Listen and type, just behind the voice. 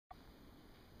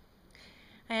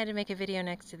I had to make a video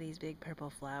next to these big purple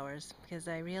flowers because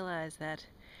I realized that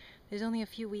there's only a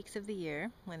few weeks of the year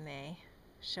when they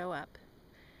show up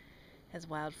as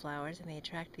wildflowers and they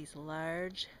attract these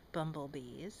large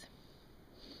bumblebees.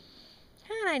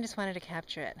 And I just wanted to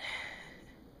capture it.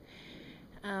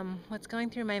 What's going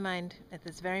through my mind at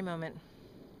this very moment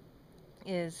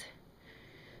is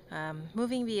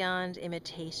moving beyond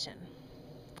imitation,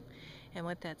 and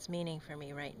what that's meaning for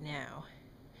me right now,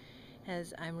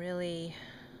 as I'm really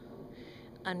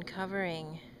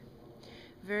uncovering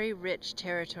very rich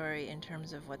territory in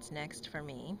terms of what's next for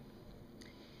me,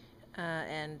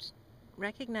 and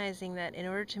recognizing that in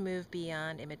order to move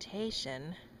beyond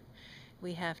imitation,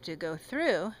 we have to go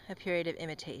through a period of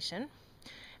imitation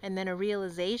and then a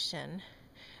realization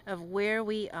of where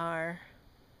we are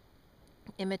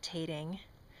imitating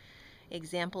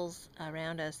examples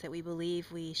around us that we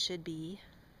believe we should be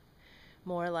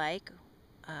more like,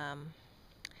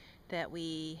 that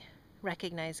we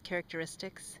recognize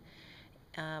characteristics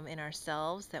in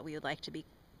ourselves that we would like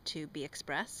to be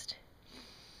expressed.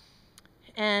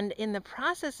 And in the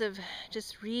process of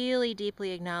just really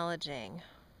deeply acknowledging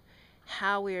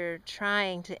how we're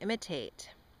trying to imitate,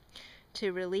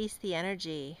 to release the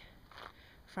energy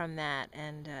from that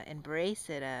and embrace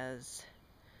it as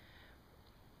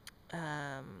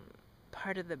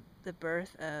part of the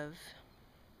birth of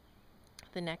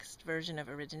the next version of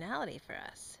originality for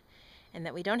us, and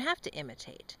that we don't have to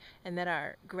imitate, and that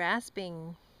our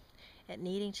grasping at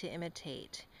needing to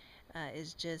imitate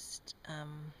is just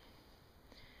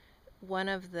one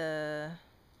of the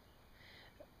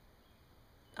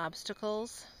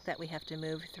obstacles that we have to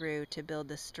move through to build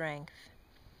the strength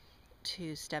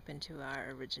to step into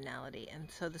our originality.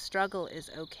 And so the struggle is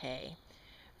okay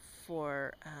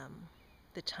for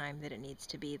the time that it needs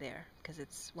to be there, because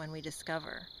it's when we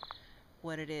discover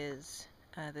what it is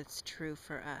that's true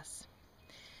for us.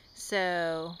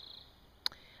 So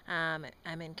I'm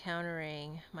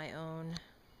encountering my own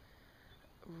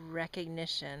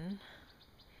recognition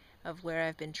of where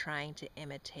I've been trying to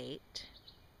imitate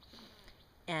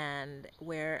and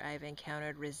where I've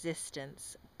encountered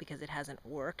resistance because it hasn't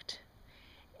worked.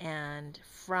 And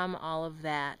from all of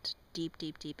that deep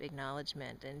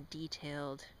acknowledgement and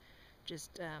detailed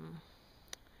just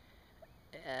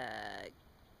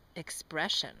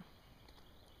expression,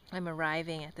 I'm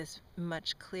arriving at this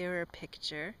much clearer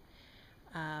picture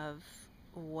of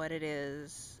what it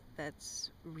is that's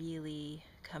really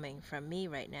coming from me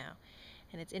right now.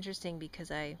 And it's interesting because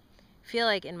I feel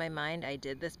like in my mind I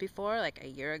did this before, like a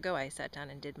year ago I sat down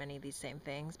and did many of these same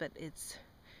things, but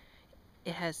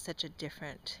it has such a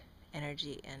different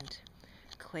energy and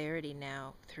clarity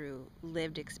now through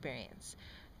lived experience.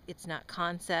 It's not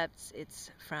concepts,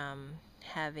 it's from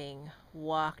having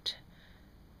walked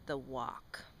the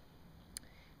walk.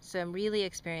 So I'm really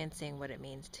experiencing what it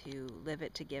means to live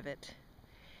it, to give it,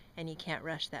 and you can't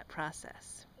rush that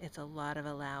process. It's a lot of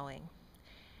allowing,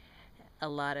 a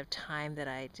lot of time that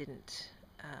I didn't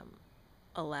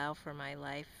allow for my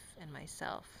life and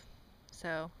myself.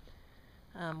 So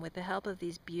with the help of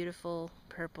these beautiful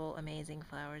purple amazing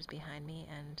flowers behind me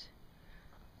and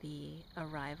the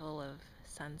arrival of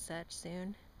sunset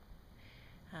soon,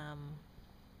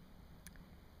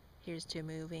 here's to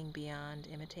moving beyond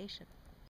imitation.